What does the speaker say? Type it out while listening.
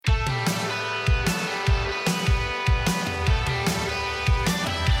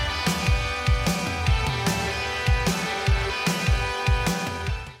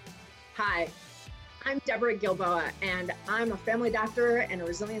Deborah Gilboa, and I'm a family doctor and a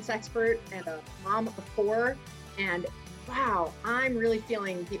resilience expert and a mom of four. And wow, I'm really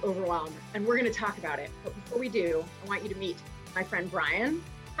feeling the overwhelm, and we're going to talk about it. But before we do, I want you to meet my friend Brian.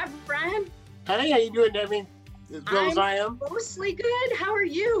 Hi, Brian. Hey, how you doing, Debbie? As well as I am. Mostly good. How are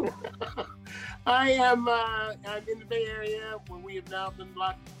you? I am. I'm in the Bay Area, where we have now been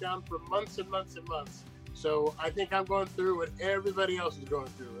locked down for months and months and months. So I think I'm going through what everybody else is going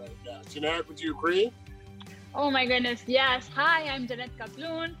through right now. Jeanette, would you agree? Oh my goodness, yes. Hi, I'm Jeanette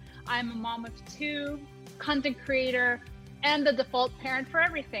Kaploon. I'm a mom of two, content creator, and the default parent for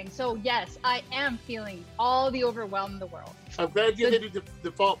everything. So yes, I am feeling all the overwhelm in the world. I'm glad you did the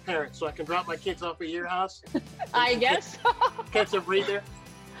default parent, so I can drop my kids off at your house. I guess. Catch a breather.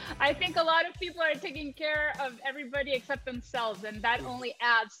 I think a lot of people are taking care of everybody except themselves, and that only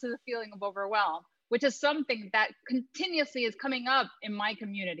adds to the feeling of overwhelm, which is something that continuously is coming up in my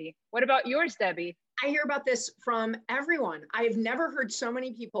community. What about yours, Debbie? I hear about this from everyone. I've never heard so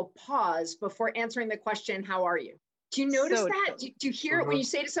many people pause before answering the question, how are you? Do you notice that? Do you hear it when you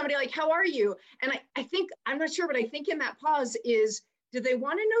say to somebody like, how are you? And I think, I'm not sure, but I think in that pause is, do they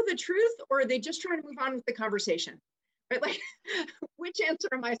want to know the truth, or are they just trying to move on with the conversation? Right? Like, which answer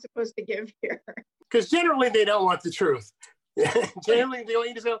am I supposed to give here? Because generally they don't want the truth. Generally, they want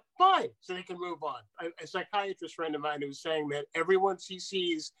you to go, fine, so they can move on. A psychiatrist friend of mine who was saying that everyone she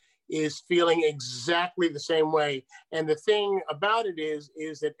sees is feeling exactly the same way. And the thing about it is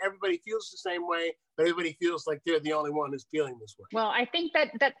that everybody feels the same way, but everybody feels like they're the only one who's feeling this way. Well, I think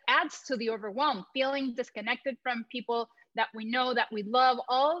that adds to the overwhelm, feeling disconnected from people that we know, that we love,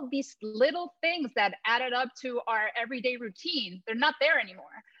 all these little things that added up to our everyday routine, they're not there anymore.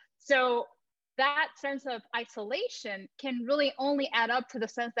 So that sense of isolation can really only add up to the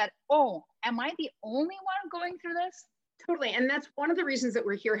sense that, oh, am I the only one going through this? Totally. And that's one of the reasons that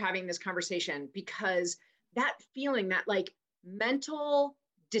we're here having this conversation, because that feeling, that like mental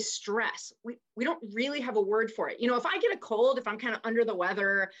distress, we don't really have a word for it. You know, if I get a cold, if I'm kind of under the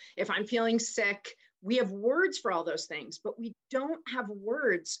weather, if I'm feeling sick, we have words for all those things, but we don't have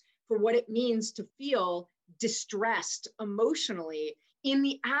words for what it means to feel distressed emotionally in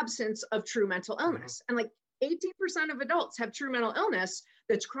the absence of true mental illness. And like 18% of adults have true mental illness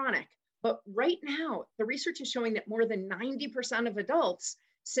that's chronic. But right now, the research is showing that more than 90% of adults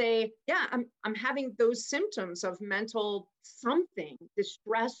say, yeah, I'm having those symptoms of mental something,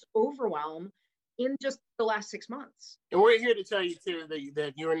 distress, overwhelm in just the last 6 months. And we're here to tell you too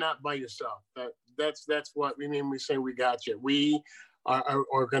that you're not by yourself. That's what we mean when we say we got you. We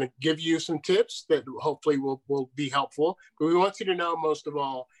are going to give you some tips that hopefully will be helpful. But we want you to know, most of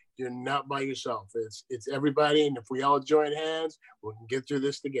all, you're not by yourself. It's everybody. And if we all join hands, we can get through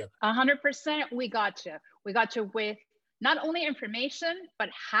this together. 100%, we got you. We got you with not only information, but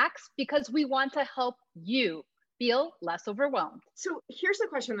hacks, because we want to help you feel less overwhelmed. So here's the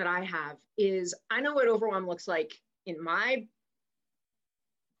question that I have is, I know what overwhelm looks like in my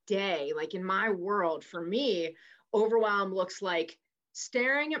day, like in my world. For me, overwhelm looks like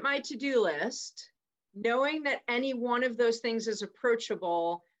staring at my to-do list, knowing that any one of those things is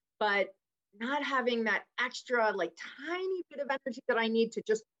approachable, but not having that extra, like tiny bit of energy that I need to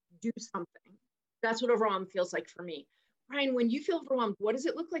just do something. That's what overwhelm feels like for me. Brian, when you feel overwhelmed, what does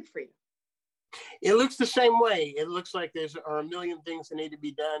it look like for you? It looks the same way. It looks like there are a million things that need to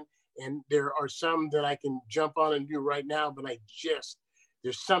be done. And there are some that I can jump on and do right now, but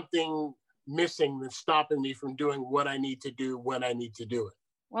there's something missing that's stopping me from doing what I need to do when I need to do it.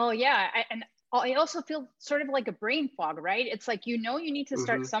 Well, yeah. I also feel sort of like a brain fog, right? It's like, you need to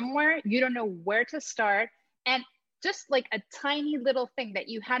start somewhere. You don't know where to start. And just like a tiny little thing that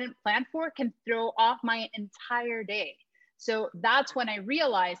you hadn't planned for can throw off my entire day. So that's when I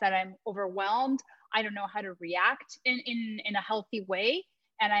realized that I'm overwhelmed. I don't know how to react in a healthy way.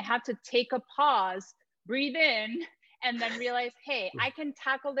 And I have to take a pause, breathe in, and then realize, hey, I can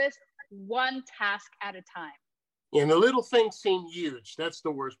tackle this one task at a time. And the little things seem huge. That's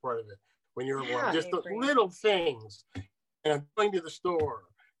the worst part of it. When you're overwhelmed, just the little things, and going to the store,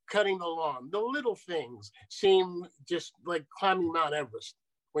 cutting the lawn, the little things seem just like climbing Mount Everest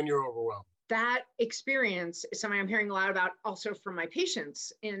when you're overwhelmed. That experience is something I'm hearing a lot about also from my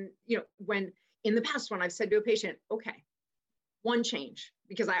patients. And, when in the past, when I've said to a patient, okay, one change,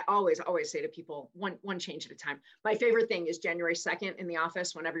 because I always say to people, one change at a time. My favorite thing is January 2nd in the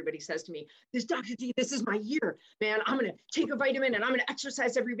office when everybody says to me, Dr. G, this is my year, man. I'm going to take a vitamin and I'm going to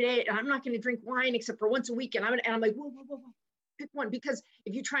exercise every day and I'm not going to drink wine except for once a week. And I'm like, whoa, pick one. Because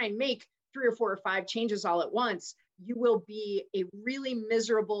if you try and make 3 or 4 or 5 changes all at once, you will be a really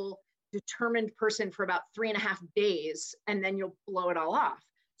miserable, determined person for about 3.5 days, and then you'll blow it all off.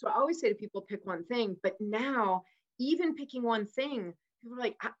 So I always say to people, pick one thing. But now, even picking one thing, people are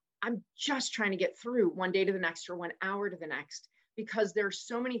like, I'm just trying to get through one day to the next or 1 hour to the next, because there are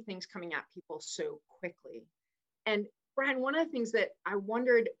so many things coming at people so quickly. And Brian, one of the things that I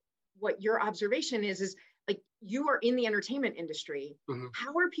wondered what your observation is like, you are in the entertainment industry. Mm-hmm.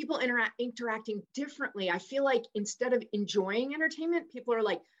 How are people interacting differently? I feel like instead of enjoying entertainment, people are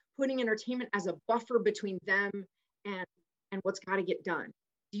like putting entertainment as a buffer between them and what's got to get done.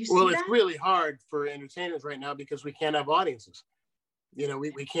 Do you see that? It's really hard for entertainers right now because we can't have audiences. You know,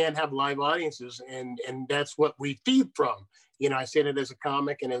 we can't have live audiences, and that's what we feed from. You know, I say that as a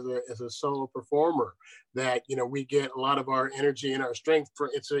comic and as a solo performer, that, you know, we get a lot of our energy and our strength for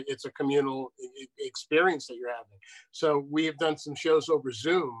it's a communal experience that you're having. So we have done some shows over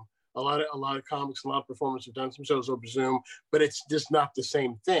Zoom. A lot of comics, a lot of performers have done some shows over Zoom, but it's just not the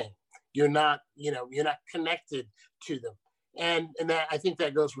same thing. You're not connected to them. And that, I think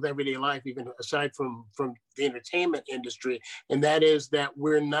that goes with everyday life, even aside from the entertainment industry. And that is that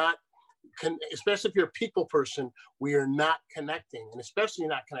we're not, especially if you're a people person, we are not connecting. And especially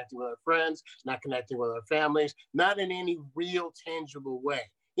not connecting with our friends, not connecting with our families, not in any real tangible way.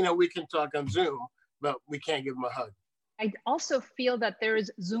 You know, we can talk on Zoom, but we can't give them a hug. I also feel that there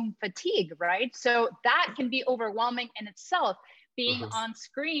is Zoom fatigue, right? So that can be overwhelming in itself, being on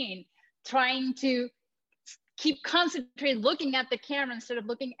screen, trying to keep concentrated, looking at the camera instead of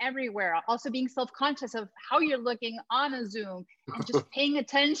looking everywhere. Also being self-conscious of how you're looking on a Zoom and just paying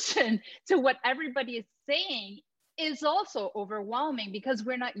attention to what everybody is saying is also overwhelming because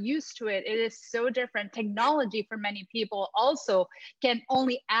we're not used to it. It is so different. Technology for many people also can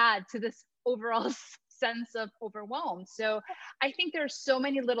only add to this overall sense of overwhelm. So I think there's so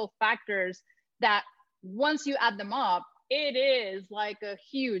many little factors that once you add them up, it is like a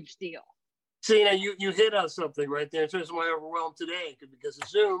huge deal. See, now you hit on something right there in terms of my overwhelm today, because of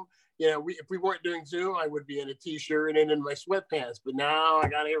Zoom. You know, if we weren't doing Zoom, I would be in a t-shirt and in my sweatpants. But now I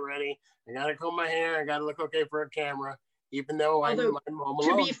got to get ready. I got to comb my hair. I got to look okay for a camera, even though I'm home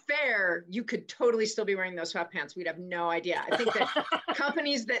alone. To be fair, you could totally still be wearing those sweatpants. We'd have no idea. I think that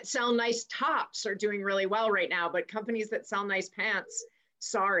companies that sell nice tops are doing really well right now, but companies that sell nice pants,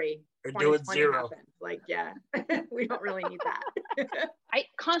 sorry. They're doing zero. Happened. Like, yeah, we don't really need that. I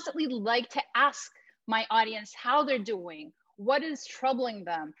constantly like to ask my audience how they're doing, what is troubling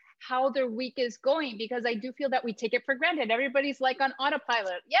them, how their week is going, because I do feel that we take it for granted. Everybody's like on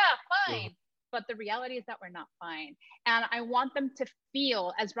autopilot. Yeah, fine. But the reality is that we're not fine. And I want them to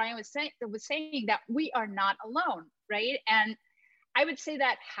feel, as Brian was saying, that we are not alone, right? And I would say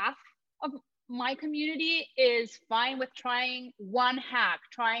that half of my community is fine with trying one hack,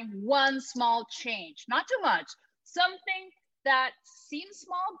 trying one small change, not too much, something that seems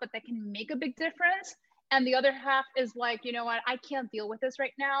small, but that can make a big difference. And the other half is like, you know what, I can't deal with this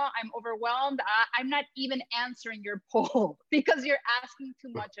right now. I'm overwhelmed. I'm not even answering your poll because you're asking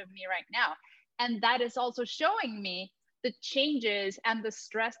too much of me right now. And that is also showing me the changes and the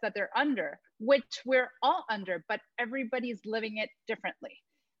stress that they're under, which we're all under, but everybody's living it differently.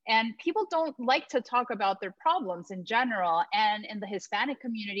 And people don't like to talk about their problems in general, and in the Hispanic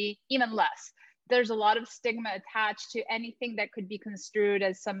community, even less. There's a lot of stigma attached to anything that could be construed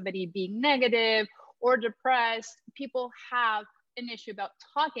as somebody being negative or depressed. People have an issue about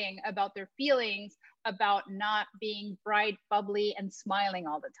talking about their feelings, about not being bright, bubbly, and smiling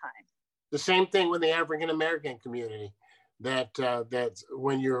all the time. The same thing with the African-American community, that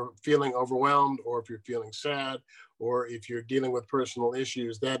when you're feeling overwhelmed, or if you're feeling sad, or if you're dealing with personal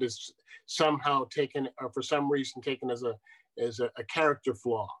issues, that is somehow taken, or for some reason taken as a character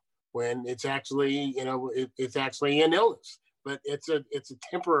flaw, when it's actually, you know, it's actually an illness, but it's a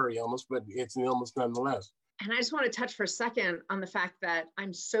temporary illness, but it's an illness nonetheless. And I just want to touch for a second on the fact that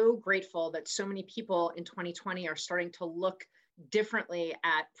I'm so grateful that so many people in 2020 are starting to look differently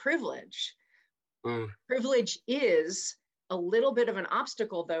at privilege. Privilege is a little bit of an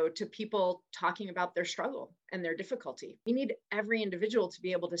obstacle, though, to people talking about their struggle and their difficulty. We need every individual to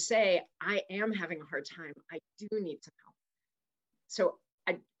be able to say, I am having a hard time. I do need some help. So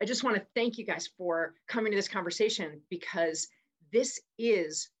I just want to thank you guys for coming to this conversation, because this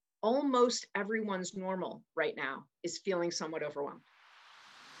is almost everyone's normal right now, is feeling somewhat overwhelmed.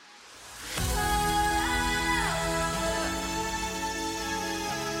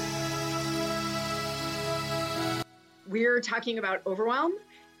 We're talking about overwhelm,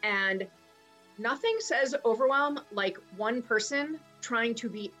 and nothing says overwhelm like one person trying to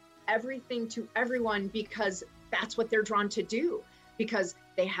be everything to everyone, because that's what they're drawn to do, because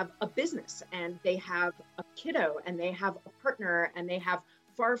they have a business and they have a kiddo and they have a partner and they have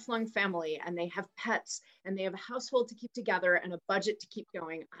far-flung family and they have pets and they have a household to keep together and a budget to keep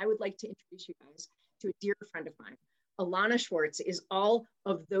going, I would like to introduce you guys to a dear friend of mine. Alana Schwartz is all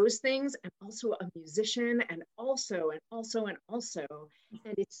of those things and also a musician and also.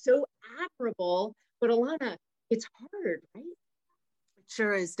 And it's so admirable. But Alana, it's hard, right? It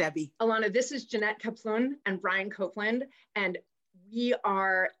sure is, Debbie. Alana, this is Jeanette Kaplun and Brian Copeland, and we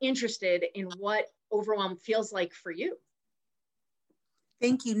are interested in what overwhelm feels like for you.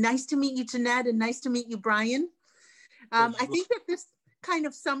 Thank you. Nice to meet you, Jeanette, and nice to meet you, Brian. I think that this kind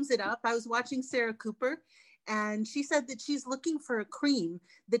of sums it up. I was watching Sarah Cooper, and she said that she's looking for a cream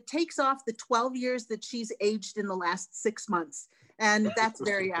that takes off the 12 years that she's aged in the last 6 months. And that's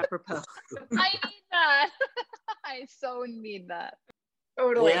very apropos. I need that. I so need that.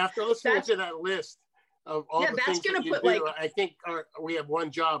 Totally. After listening to that list of all the things that you do, I think we have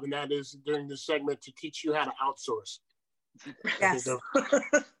one job, and that is during this segment to teach you how to outsource. Yes.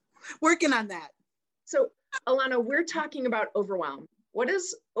 Working on that. So Alana, we're talking about overwhelm. What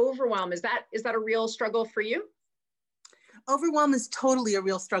is overwhelm? Is that a real struggle for you? Overwhelm is totally a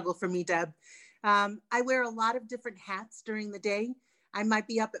real struggle for me, Deb. I wear a lot of different hats during the day. I might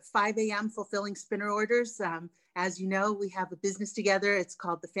be up at 5 a.m. fulfilling spinner orders. As you know, we have a business together. It's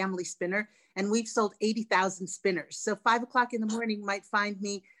called the Family Spinner, and we've sold 80,000 spinners. So 5 o'clock in the morning might find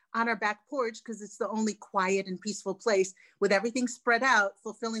me on our back porch because it's the only quiet and peaceful place with everything spread out,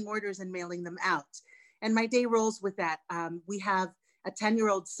 fulfilling orders and mailing them out. And my day rolls with that. We have a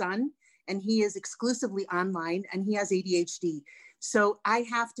 10-year-old son, and he is exclusively online, and he has ADHD. So I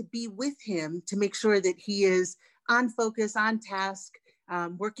have to be with him to make sure that he is on focus, on task,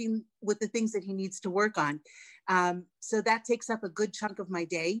 working with the things that he needs to work on. So that takes up a good chunk of my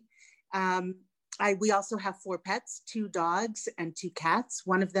day. We also have 4 pets, 2 dogs and 2 cats.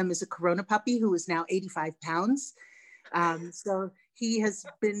 One of them is a Corona puppy who is now 85 pounds. So he has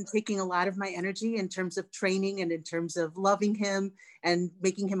been taking a lot of my energy in terms of training and in terms of loving him and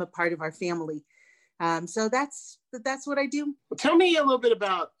making him a part of our family. So that's what I do. Tell me a little bit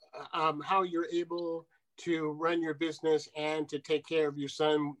about how you're able to run your business and to take care of your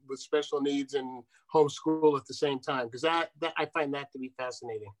son with special needs and homeschool at the same time, because that I find that to be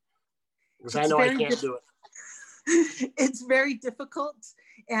fascinating. Because I know I can't do it. It's very difficult,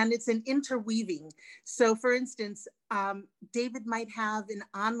 and it's an interweaving. So for instance, David might have an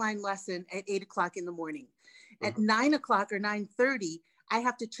online lesson at 8 o'clock in the morning. At 9 o'clock or 9:30, I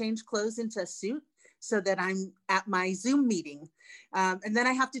have to change clothes into a suit so that I'm at my Zoom meeting. And then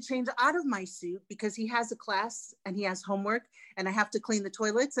I have to change out of my suit because he has a class and he has homework, and I have to clean the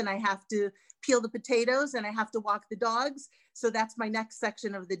toilets, and I have to peel the potatoes, and I have to walk the dogs. So that's my next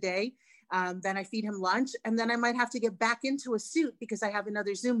section of the day. Then I feed him lunch, and then I might have to get back into a suit because I have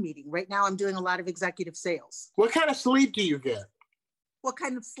another Zoom meeting. Right now I'm doing a lot of executive sales. What kind of sleep do you get? What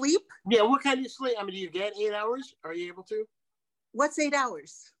kind of sleep? Yeah, what kind of sleep? I mean, do you get 8 hours? Are you able to? What's 8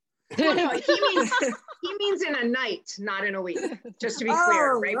 hours? Well, no, he means in a night, not in a week, just to be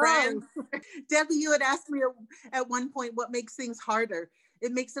clear, right, Brian? Debbie, you had asked me at one point what makes things harder.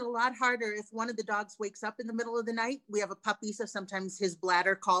 It makes it a lot harder if one of the dogs wakes up in the middle of the night. We have a puppy, so sometimes his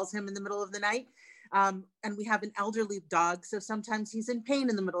bladder calls him in the middle of the night. And we have an elderly dog, so sometimes he's in pain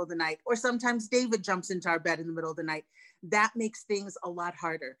in the middle of the night, or sometimes David jumps into our bed in the middle of the night. That makes things a lot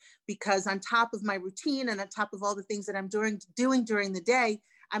harder because on top of my routine and on top of all the things that I'm doing during the day,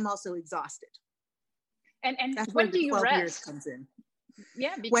 I'm also exhausted. And that's when do you rest? Comes in.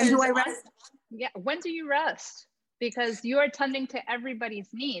 Yeah. Because when do I rest? When do you rest? Because you are tending to everybody's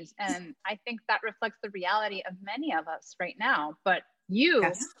needs. And I think that reflects the reality of many of us right now. But you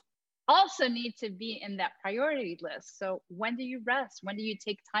also need to be in that priority list. So when do you rest? When do you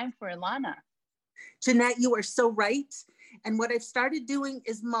take time for Alana? Jeanette, you are so right. And what I've started doing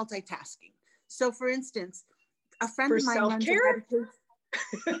is multitasking. So for instance, a friend of mine self-care?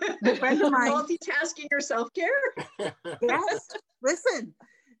 A friend of mine, multitasking your self-care? Yes. Listen,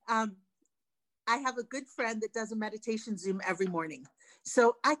 I have a good friend that does a meditation Zoom every morning.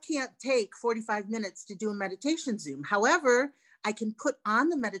 So I can't take 45 minutes to do a meditation Zoom. However, I can put on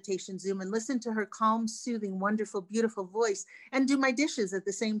the meditation Zoom and listen to her calm, soothing, wonderful, beautiful voice and do my dishes at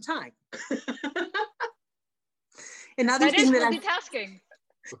the same time. Another thing that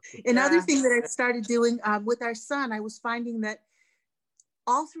I've started doing with our son, I was finding that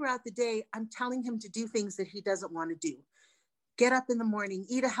all throughout the day, I'm telling him to do things that he doesn't want to do. Get up in the morning,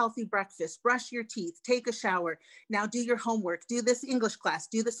 eat a healthy breakfast, brush your teeth, take a shower. Now do your homework, do this English class,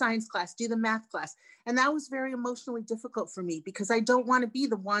 do the science class, do the math class. And that was very emotionally difficult for me because I don't want to be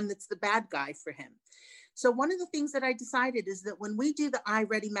the one that's the bad guy for him. So one of the things that I decided is that when we do the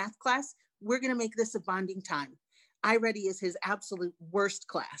iReady math class, we're going to make this a bonding time. iReady is his absolute worst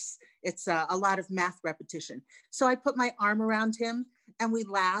class. It's a lot of math repetition. So I put my arm around him and we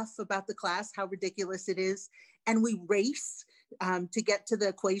laugh about the class, how ridiculous it is. And we race to get to the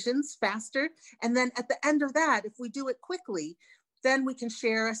equations faster. And then at the end of that, if we do it quickly, then we can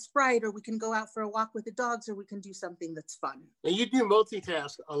share a Sprite, or we can go out for a walk with the dogs, or we can do something that's fun. And you do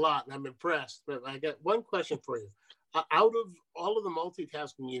multitask a lot, and I'm impressed. But I got one question for you. Out of all of the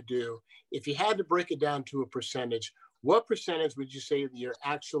multitasking you do, if you had to break it down to a percentage, what percentage would you say that you're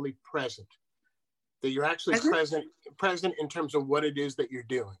actually present? That you're actually present in terms of what it is that you're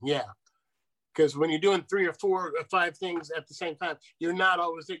doing? Yeah. Because when you're doing 3 or 4 or 5 things at the same time, you're not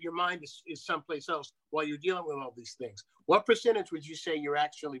always there. Your mind is someplace else while you're dealing with all these things. What percentage would you say you're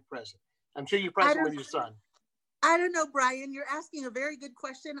actually present? I'm sure you're present with your son. I don't know, Brian. You're asking a very good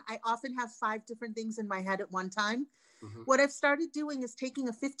question. I often have 5 different things in my head at one time. Mm-hmm. What I've started doing is taking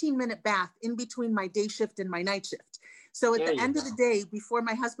a 15-minute bath in between my day shift and my night shift. So at the end of the day, before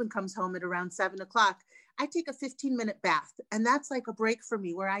my husband comes home at around 7 o'clock, I take a 15-minute bath. And that's like a break for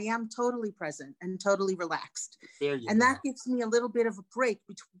me where I am totally present and totally relaxed. And that gives me a little bit of a break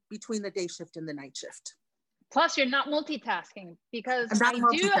between the day shift and the night shift. Plus, you're not multitasking, because I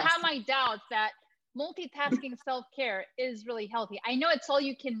do have my doubts that multitasking self-care is really healthy. I know it's all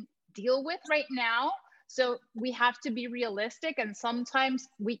you can deal with right now. So we have to be realistic, and sometimes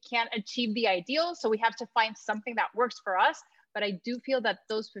we can't achieve the ideal. So we have to find something that works for us. But I do feel that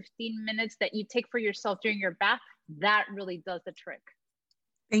those 15 minutes that you take for yourself during your bath, that really does the trick.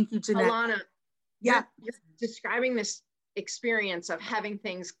 Thank you, Jeanette. Alana, you're describing this experience of having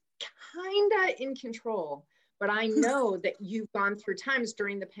things kind of in control. But I know that you've gone through times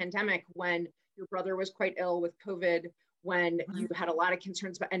during the pandemic when your brother was quite ill with COVID, when you had a lot of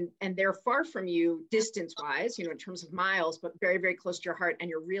concerns about, and they're far from you distance-wise, in terms of miles, but very, very close to your heart,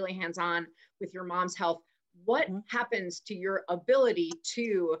 and you're really hands-on with your mom's health. What happens to your ability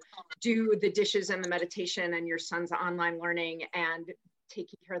to do the dishes and the meditation and your son's online learning and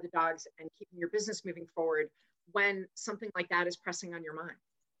taking care of the dogs and keeping your business moving forward when something like that is pressing on your mind?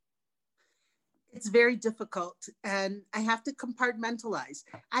 It's very difficult, and I have to compartmentalize.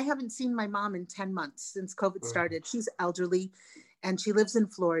 I haven't seen my mom in 10 months since COVID started. She's elderly and she lives in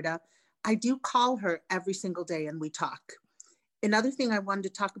Florida. I do call her every single day and we talk. Another thing I wanted to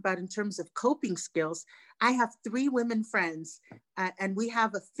talk about in terms of coping skills, I have 3 women friends and we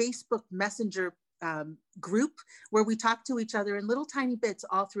have a Facebook Messenger group where we talk to each other in little tiny bits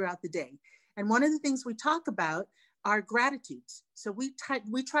all throughout the day. And one of the things we talk about are gratitudes. So we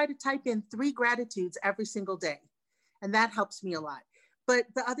try to type in 3 gratitudes every single day. And that helps me a lot. But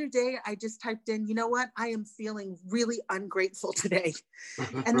the other day I just typed in, you know what? I am feeling really ungrateful today.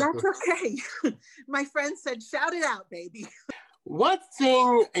 And that's okay. My friend said, shout it out, baby. What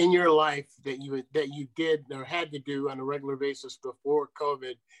thing in your life that you did or had to do on a regular basis before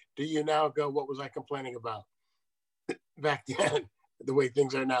COVID do you now go, what was I complaining about back then? The way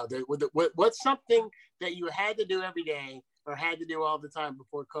things are now. What's something that you had to do every day or had to do all the time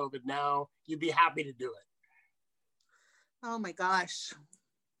before COVID? Now you'd be happy to do it. Oh my gosh.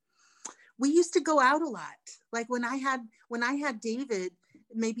 We used to go out a lot. Like when I had David,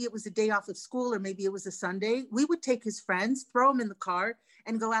 maybe it was a day off of school or maybe it was a Sunday, we would take his friends, throw them in the car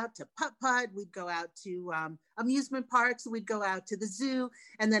and go out to putt-putt. We'd go out to amusement parks. We'd go out to the zoo,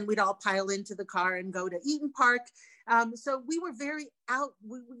 and then we'd all pile into the car and go to Eaton Park. So we were very out.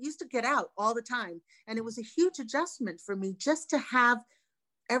 We used to get out all the time. And it was a huge adjustment for me just to have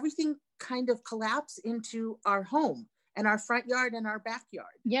everything kind of collapse into our home and our front yard and our backyard.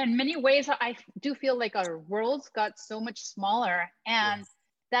 Yeah, in many ways, I do feel like our worlds got so much smaller. And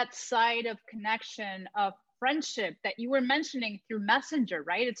that side of connection, of friendship that you were mentioning through Messenger,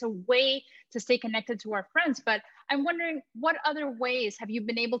 right? It's a way to stay connected to our friends. But I'm wondering, what other ways have you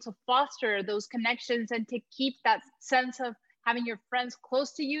been able to foster those connections and to keep that sense of having your friends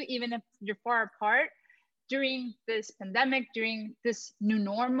close to you, even if you're far apart, during this pandemic, during this new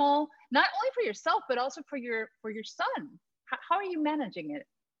normal, not only for yourself, but also for your son? How are you managing it?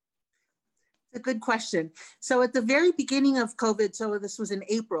 It's a good question. So at the very beginning of COVID, so this was in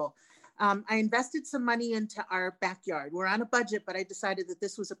April, I invested some money into our backyard. We're on a budget, but I decided that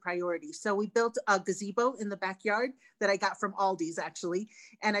this was a priority. So we built a gazebo in the backyard that I got from Aldi's actually.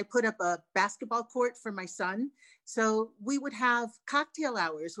 And I put up a basketball court for my son. So we would have cocktail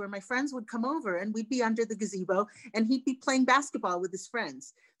hours where my friends would come over and we'd be under the gazebo and he'd be playing basketball with his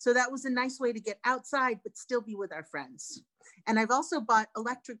friends. So that was a nice way to get outside, but still be with our friends. And I've also bought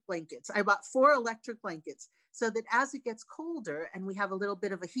electric blankets. I bought 4 electric blankets so that as it gets colder, and we have a little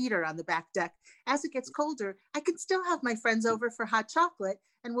bit of a heater on the back deck, as it gets colder, I can still have my friends over for hot chocolate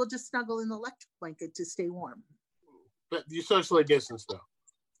and we'll just snuggle in the electric blanket to stay warm. But you socially distance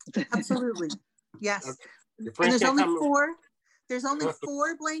though. Absolutely. Yes. Okay. Your And friends there's can't only come. four. There's only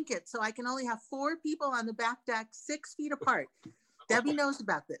 4 blankets, so I can only have 4 people on the back deck, 6 feet apart. Debbie knows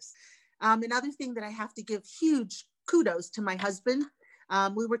about this. Another thing that I have to give huge kudos to my husband.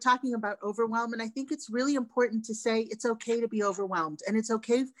 We were talking about overwhelm, and I think it's really important to say it's okay to be overwhelmed, and it's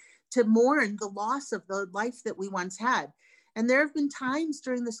okay to mourn the loss of the life that we once had. And there have been times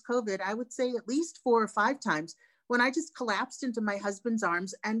during this COVID, I would say at least 4 or 5 times, when I just collapsed into my husband's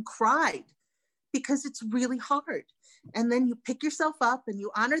arms and cried because it's really hard. And then you pick yourself up and you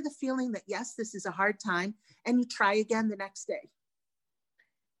honor the feeling that, yes, this is a hard time, and you try again the next day.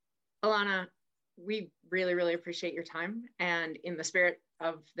 Ilana, we really, really appreciate your time. And in the spirit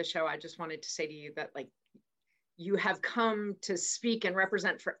of the show, I just wanted to say to you that, like, you have come to speak and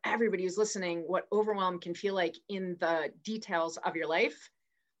represent for everybody who's listening what overwhelm can feel like in the details of your life.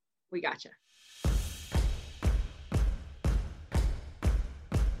 We got you.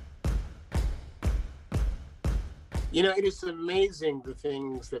 You know, it is amazing the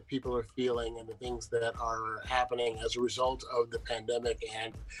things that people are feeling and the things that are happening as a result of the pandemic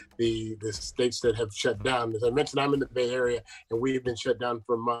and the states that have shut down. As I mentioned, I'm in the Bay Area and we've been shut down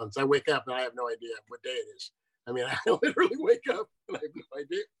for months. I wake up and I have no idea what day it is. I mean, I literally wake up and I have no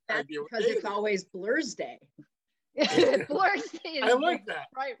idea. That's because it's always Blur's Day. Blur's Day. I like that.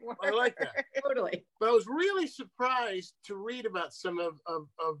 Right word. I like that. Totally. But I was really surprised to read about some of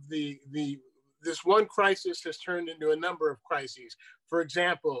this one crisis has turned into a number of crises. For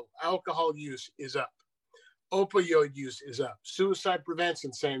example, alcohol use is up. Opioid use is up. Suicide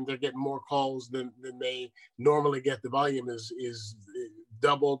prevention saying they're getting more calls than they normally get. The volume is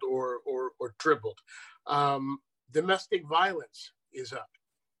doubled or tripled. Domestic violence is up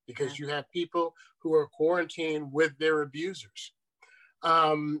because you have people who are quarantined with their abusers.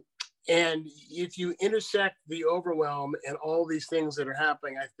 And if you intersect the overwhelm and all these things that are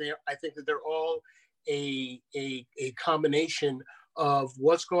happening, I think that they're all a combination of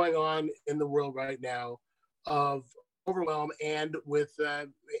what's going on in the world right now, of overwhelm and with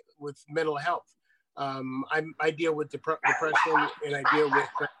mental health. I deal with depression and I deal with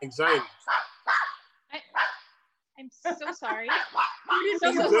anxiety. I'm so sorry. Who did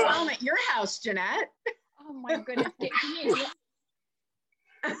the overwhelm at your house, Jeanette? Oh my goodness.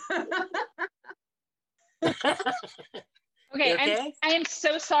 Okay, I am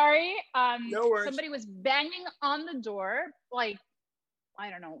so sorry. No worries. Somebody was banging on the door, like, I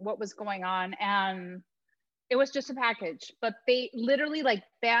don't know what was going on, and it was just a package, but they literally like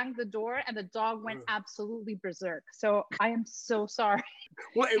banged the door and the dog went absolutely berserk. So I am so sorry.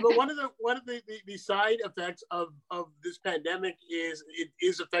 Well, but one of the side effects of this pandemic is it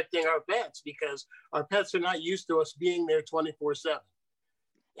is affecting our pets because our pets are not used to us being there 24/7.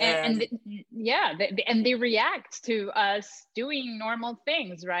 And they react to us doing normal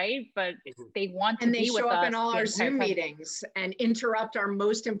things, right? But they want to be with us. And they show up in all our Zoom meetings and interrupt our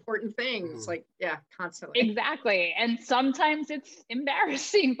most important things, like, constantly. Exactly. And sometimes it's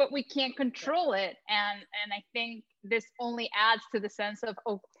embarrassing, but we can't control it. And I think this only adds to the sense of,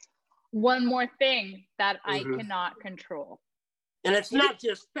 oh, one more thing that I cannot control. And it's not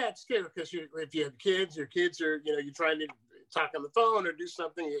just pets too, because if you have kids, your kids are, you're trying to talk on the phone or do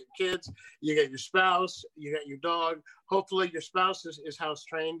something, you get kids, you get your spouse, you got your dog. Hopefully your spouse is house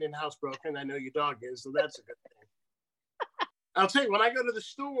trained and housebroken. I know your dog is, so that's a good thing. I'll tell you, when I go to the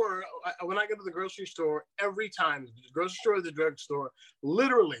store, when I go to the grocery store, every time, the grocery store or the drugstore,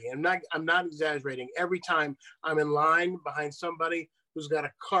 literally, I'm not exaggerating, every time I'm in line behind somebody who's got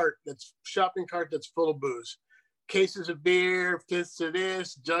a shopping cart that's full of booze. Cases of beer, fifths of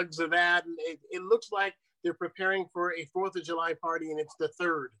this, jugs of that, and it looks like they're preparing for a 4th of July party and it's the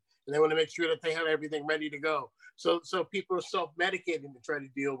 3rd. And they want to make sure that they have everything ready to go. So people are self-medicating to try to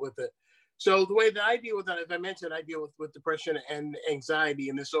deal with it. So the way that I deal with that, as I mentioned, I deal with depression and anxiety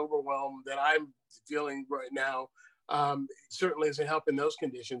and this overwhelm that I'm feeling right now certainly isn't helping those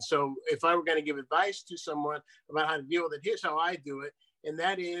conditions. So if I were going to give advice to someone about how to deal with it, here's how I do it. And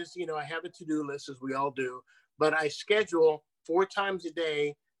that is, I have a to-do list, as we all do, but I schedule 4 times a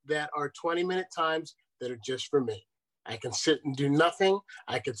day that are 20-minute times that are just for me. I can sit and do nothing.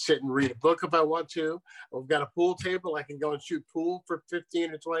 I could sit and read a book if I want to. I've got a pool table. I can go and shoot pool for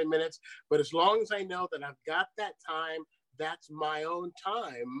 15 or 20 minutes. But as long as I know that I've got that time, that's my own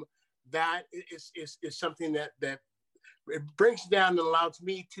time, that is something that it brings down and allows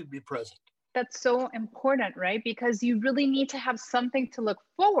me to be present. That's so important, right? Because you really need to have something to look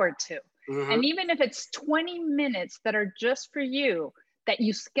forward to. And even if it's 20 minutes that are just for you, that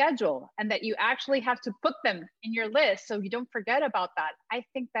you schedule and that you actually have to put them in your list so you don't forget about that, I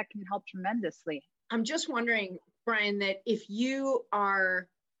think that can help tremendously. I'm just wondering, Brian, that if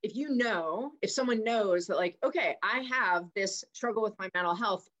someone knows that like, okay, I have this struggle with my mental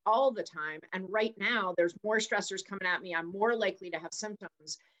health all the time, and right now there's more stressors coming at me, I'm more likely to have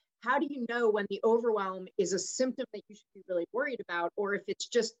symptoms. How do you know when the overwhelm is a symptom that you should be really worried about, or if it's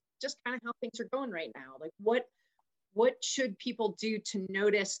just kind of how things are going right now? Like what should people do to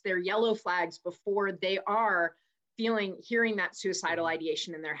notice their yellow flags before they are hearing that suicidal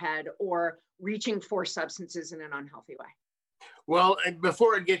ideation in their head or reaching for substances in an unhealthy way? Well, and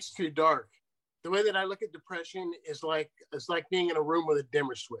before it gets too dark, the way that I look at depression is like being in a room with a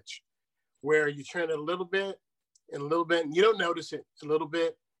dimmer switch, where you turn it a little bit and a little bit, and you don't notice it. It's a little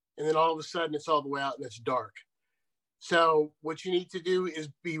bit, and then all of a sudden it's all the way out and it's dark. So what you need to do is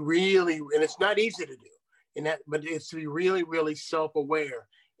be really, and it's not easy to do, but it's to be really, really self-aware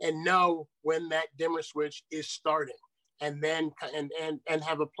and know when that dimmer switch is starting, and then and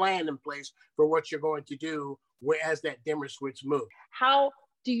have a plan in place for what you're going to do as that dimmer switch moves. How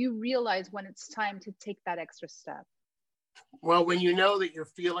do you realize when it's time to take that extra step? Well, when you know that you're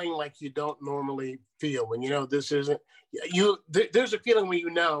feeling like you don't normally feel, when you know this isn't there's a feeling when you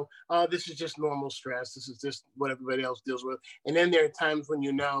know, oh, this is just normal stress. This is just what everybody else deals with. And then there are times when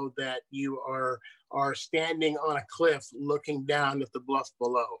you know that you are standing on a cliff looking down at the bluff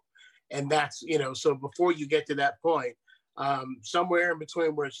below. And that's, so before you get to that point, somewhere in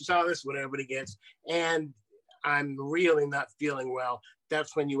between where it's just, oh, this is what everybody gets, and I'm really not feeling well,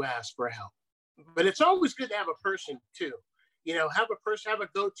 that's when you ask for help. But it's always good to have a person too. Have a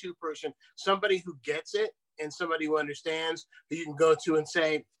go-to person, somebody who gets it and somebody who understands, who you can go to and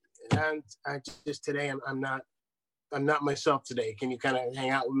say, I'm not myself today. Can you kind of hang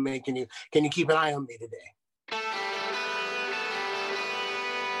out with me? Can you keep an eye on me today?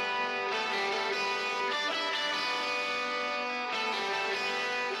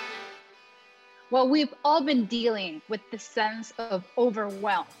 Well, we've all been dealing with the sense of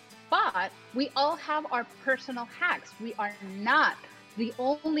overwhelm, but we all have our personal hacks. We are not the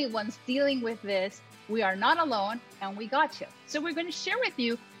only ones dealing with this. We are not alone, and we got you. So we're going to share with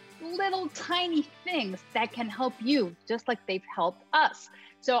you little tiny things that can help you, just like they've helped us.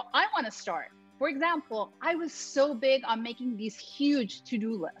 So I want to start. For example, I was so big on making these huge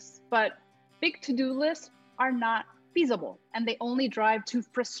to-do lists, but big to-do lists are not feasible, and they only drive to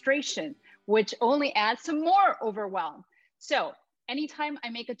frustration, which only adds to more overwhelm. So anytime I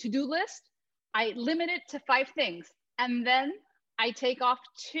make a to-do list, I limit it to 5 things, and then I take off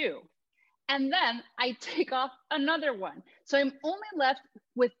 2, and then I take off another one. So I'm only left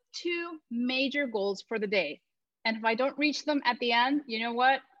with 2 major goals for the day. And if I don't reach them at the end, you know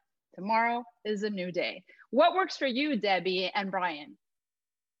what? Tomorrow is a new day. What works for you, Debbie and Brian?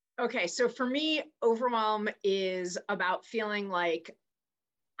 Okay, so for me, overwhelm is about feeling like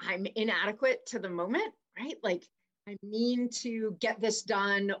I'm inadequate to the moment, right? Like I mean to get this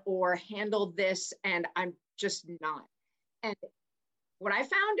done or handle this, and I'm just not. And what I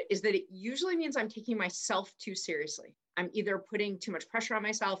found is that it usually means I'm taking myself too seriously. I'm either putting too much pressure on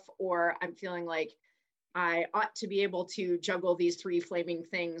myself, or I'm feeling like I ought to be able to juggle these 3 flaming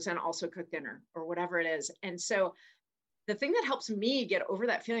things and also cook dinner or whatever it is. And so the thing that helps me get over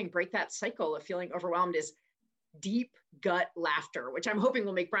that feeling, break that cycle of feeling overwhelmed, is deep gut laughter, which I'm hoping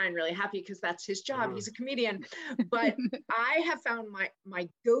will make Brian really happy because that's his job. He's a comedian. But I have found my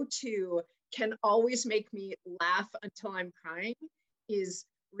go-to can always make me laugh until I'm crying is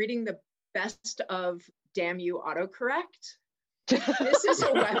reading the best of Damn You Autocorrect. This is a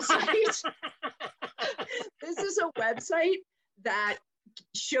website. This is a website that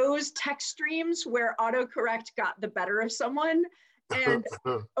shows text streams where autocorrect got the better of someone. And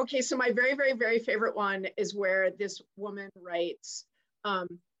okay, so my very, very, very favorite one is where this woman writes,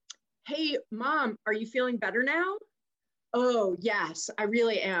 hey, Mom, are you feeling better now? Oh, yes, I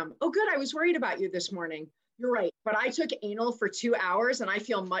really am. Oh, good. I was worried about you this morning. You're right. But I took anal for 2 hours and I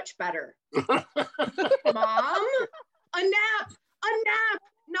feel much better. Mom, a nap,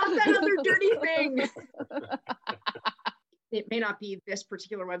 not that other dirty thing. It may not be this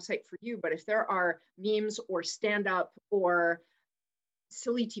particular website for you, but if there are memes or stand-up or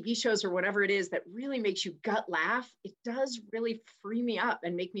silly TV shows or whatever it is that really makes you gut laugh, it does really free me up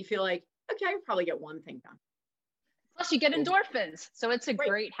and make me feel like, okay, I can probably get one thing done. Plus you get endorphins. So it's a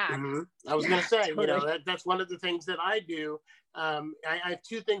great hack. I was going to say, totally. That's one of the things that I do. I have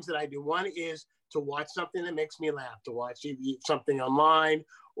 2 things that I do. One is to watch something that makes me laugh, to watch something online,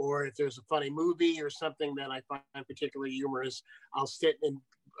 or if there's a funny movie or something that I find particularly humorous, I'll sit and,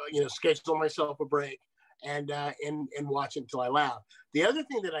 schedule myself a break and watch it until I laugh. The other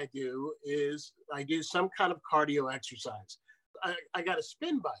thing that I do is I do some kind of cardio exercise. I got a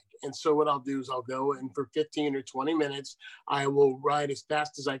spin bike. And so what I'll do is I'll go and for 15 or 20 minutes, I will ride as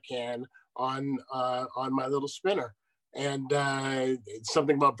fast as I can on my little spinner. And it's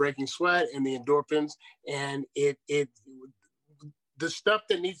something about breaking sweat and the endorphins, and the stuff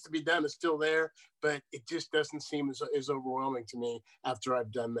that needs to be done is still there, but it just doesn't seem as overwhelming to me after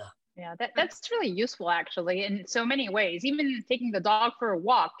I've done that. Yeah, that's really useful actually in so many ways. Even taking the dog for a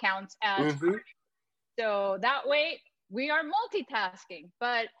walk counts as so that way we are multitasking.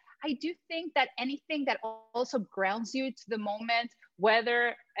 But I do think that anything that also grounds you to the moment,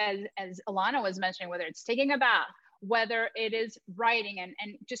 whether as Ilana was mentioning, whether it's taking a bath, whether it is writing and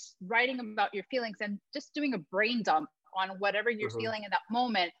just writing about your feelings and just doing a brain dump on whatever you're feeling in that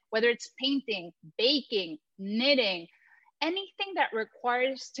moment, whether it's painting, baking, knitting, anything that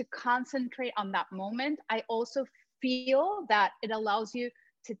requires to concentrate on that moment, I also feel that it allows you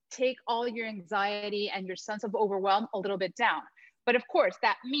to take all your anxiety and your sense of overwhelm a little bit down. But of course,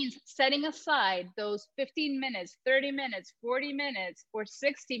 that means setting aside those 15 minutes, 30 minutes, 40 minutes, or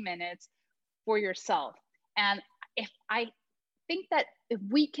 60 minutes for yourself. And I think that if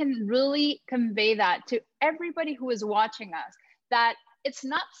we can really convey that to everybody who is watching us, that it's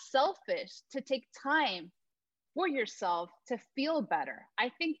not selfish to take time for yourself to feel better.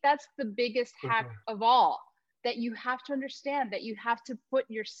 I think that's the biggest hack of all, that you have to understand that you have to put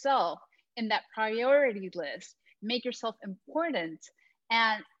yourself in that priority list, make yourself important,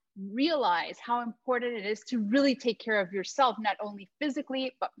 and realize how important it is to really take care of yourself, not only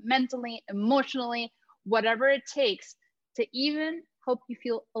physically, but mentally, emotionally, whatever it takes to even help you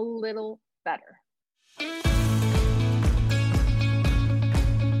feel a little better.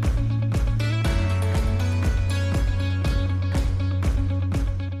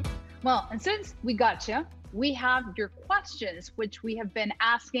 Well, and since we got you, we have your questions, which we have been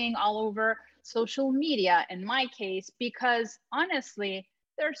asking all over social media, in my case, because honestly,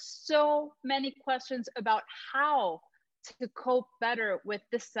 there's so many questions about how to cope better with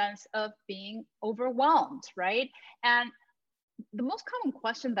the sense of being overwhelmed, right? And the most common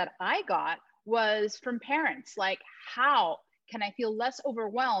question that I got was from parents, like, how can I feel less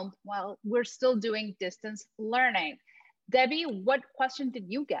overwhelmed while we're still doing distance learning? Debbie, what question did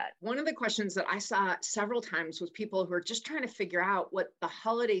you get? One of the questions that I saw several times was people who are just trying to figure out what the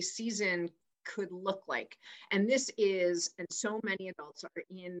holiday season could look like. And this is, and so many adults are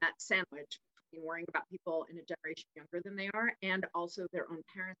in that sandwich between worrying about people in a generation younger than they are, and also their own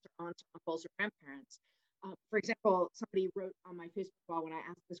parents or aunts, uncles, or grandparents. For example, somebody wrote on my Facebook wall when I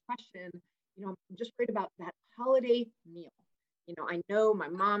asked this question, you know, I'm just worried about that holiday meal. You know, I know my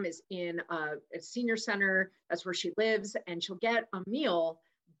mom is in a senior center, that's where she lives, and she'll get a meal,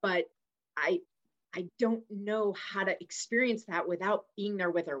 but I don't know how to experience that without being there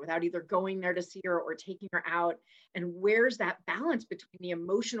with her, without either going there to see her or taking her out. And where's that balance between the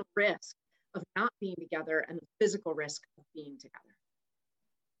emotional risk of not being together and the physical risk of being together?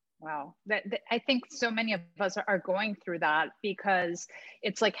 Wow, I think so many of us are going through that, because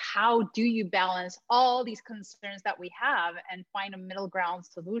it's like, how do you balance all these concerns that we have and find a middle ground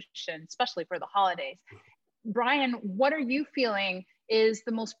solution, especially for the holidays? Brian, what are you feeling is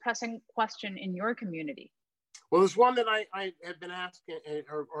the most pressing question in your community? Well, there's one that I have been asked,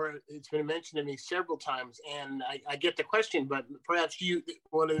 or it's been mentioned to me several times, and I get the question, but perhaps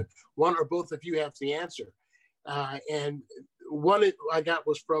one or both of you have the answer. And one I got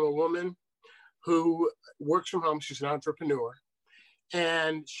was from a woman who works from home. She's an entrepreneur,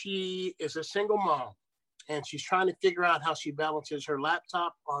 and she is a single mom, and she's trying to figure out how she balances her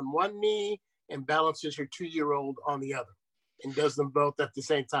laptop on one knee and balances her 2-year-old on the other, and does them both at the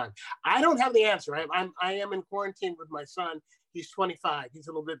same time. I don't have the answer. I am in quarantine with my son. He's 25. He's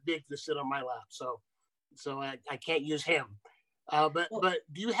a little bit big to sit on my lap, so I can't use him. But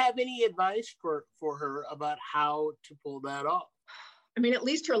do you have any advice for her about how to pull that off? I mean, at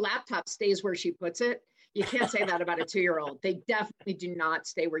least her laptop stays where she puts it. You can't say that about a 2-year-old. They definitely do not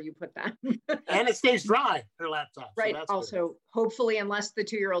stay where you put them. And it stays dry, her laptop. Right. So also, good. Hopefully, unless the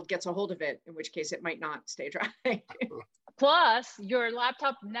 2-year-old gets a hold of it, in which case it might not stay dry. Plus, your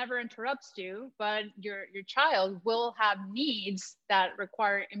laptop never interrupts you, but your child will have needs that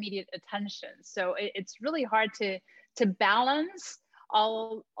require immediate attention. So it's really hard to balance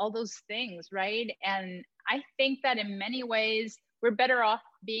all those things, right? And I think that in many ways, we're better off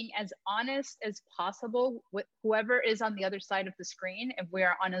being as honest as possible with whoever is on the other side of the screen if we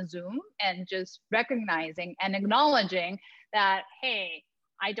are on a Zoom, and just recognizing and acknowledging that, hey,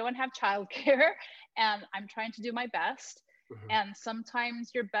 I don't have childcare and I'm trying to do my best. And sometimes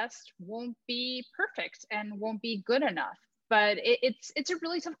your best won't be perfect and won't be good enough. But it's a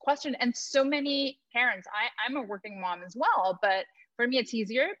really tough question. And so many parents, I'm a working mom as well, but for me, it's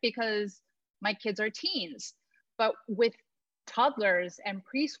easier because my kids are teens. But with toddlers and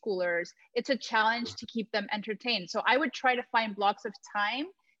preschoolers, it's a challenge to keep them entertained. So I would try to find blocks of time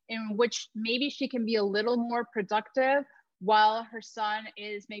in which maybe she can be a little more productive while her son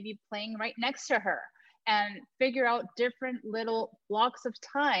is maybe playing right next to her, and figure out different little blocks of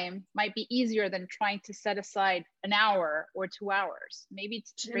time might be easier than trying to set aside an hour or 2 hours. Maybe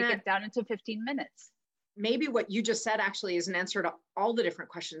to break it down into 15 minutes. Maybe what you just said actually is an answer to all the different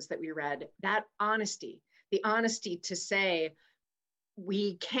questions that we read. That honesty, the honesty to say,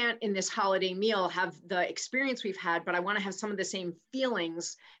 we can't in this holiday meal have the experience we've had, but I want to have some of the same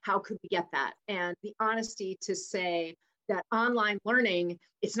feelings. How could we get that? And the honesty to say that online learning,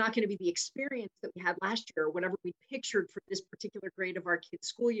 it's not going to be the experience that we had last year, or whatever we pictured for this particular grade of our kids'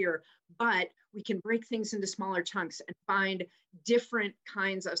 school year, but we can break things into smaller chunks and find different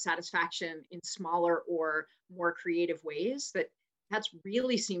kinds of satisfaction in smaller or more creative ways. That's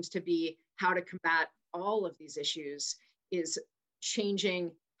really seems to be how to combat all of these issues, is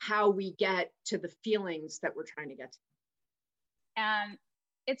changing how we get to the feelings that we're trying to get to. And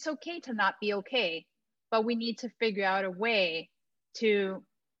it's okay to not be okay, but we need to figure out a way to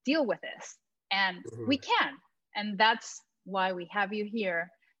deal with this. And we can. And that's why we have you here.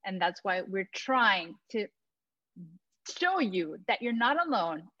 And that's why we're trying to show you that you're not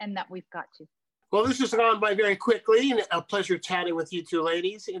alone and that we've got you. Well, this has gone by very quickly, and a pleasure chatting with you two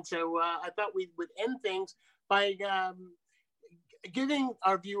ladies. And so I thought we would end things by giving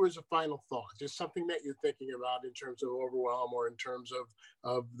our viewers a final thought, just something that you're thinking about in terms of overwhelm, or in terms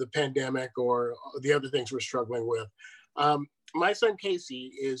of the pandemic, or the other things we're struggling with. My son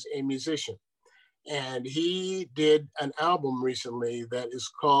Casey is a musician, and he did an album recently that is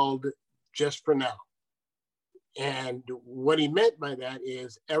called Just for Now. And what he meant by that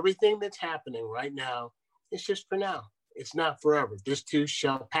is everything that's happening right now is just for now. It's not forever. This too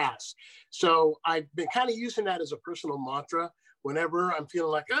shall pass. So I've been kind of using that as a personal mantra whenever I'm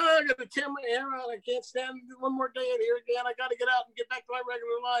feeling like, oh, I got to tear my hair out. I can't stand one more day in here again. I got to get out and get back to my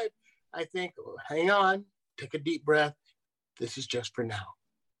regular life. I think, oh, hang on, take a deep breath. This is just for now.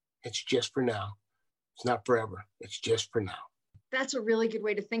 It's just for now. It's not forever. It's just for now. That's a really good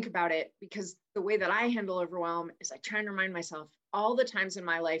way to think about it, because the way that I handle overwhelm is I try and remind myself all the times in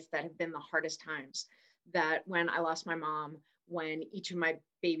my life that have been the hardest times, that when I lost my mom, when each of my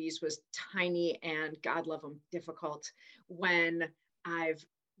babies was tiny and, God love them, difficult, when I've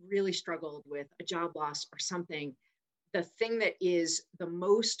really struggled with a job loss or something, the thing that is the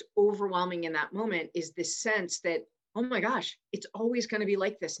most overwhelming in that moment is this sense that, oh my gosh, it's always going to be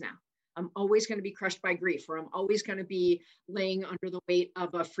like this now. I'm always going to be crushed by grief, or I'm always going to be laying under the weight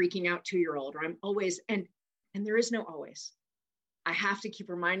of a freaking out 2-year-old, or I'm always, and there is no always. I have to keep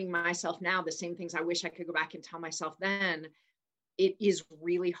reminding myself now the same things I wish I could go back and tell myself then. It is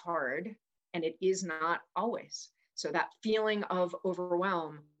really hard, and it is not always. So that feeling of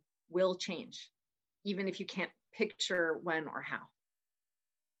overwhelm will change, even if you can't picture when or how.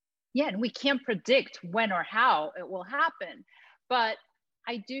 Yeah, and we can't predict when or how it will happen. But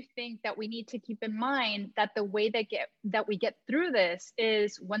I do think that we need to keep in mind that the way that we get through this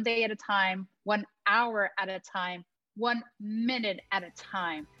is one day at a time, 1 hour at a time, 1 minute at a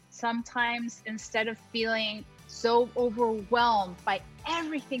time. Sometimes instead of feeling so overwhelmed by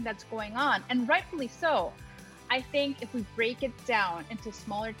everything that's going on, and rightfully so, I think if we break it down into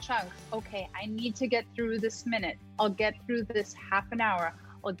smaller chunks, okay, I need to get through this minute. I'll get through this half an hour.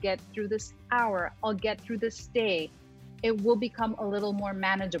 I'll get through this hour. I'll get through this day. It will become a little more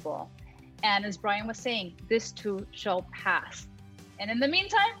manageable. And as Brian was saying, this too shall pass. And in the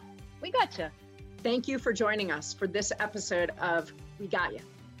meantime, we got you. Thank you for joining us for this episode of We Got You.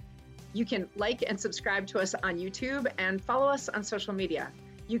 You can like and subscribe to us on YouTube and follow us on social media.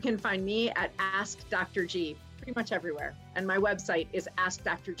 You can find me at Ask Dr. G pretty much everywhere. And my website is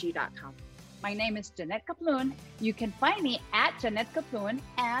askdrg.com. My name is Jeanette Kaploon. You can find me at Jeanette Kaploon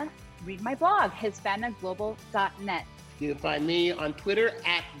and read my blog, HispanaGlobal.net. You can find me on Twitter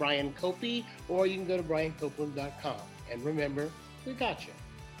at Brian Copey, or you can go to briancopland.com. And remember, we got you.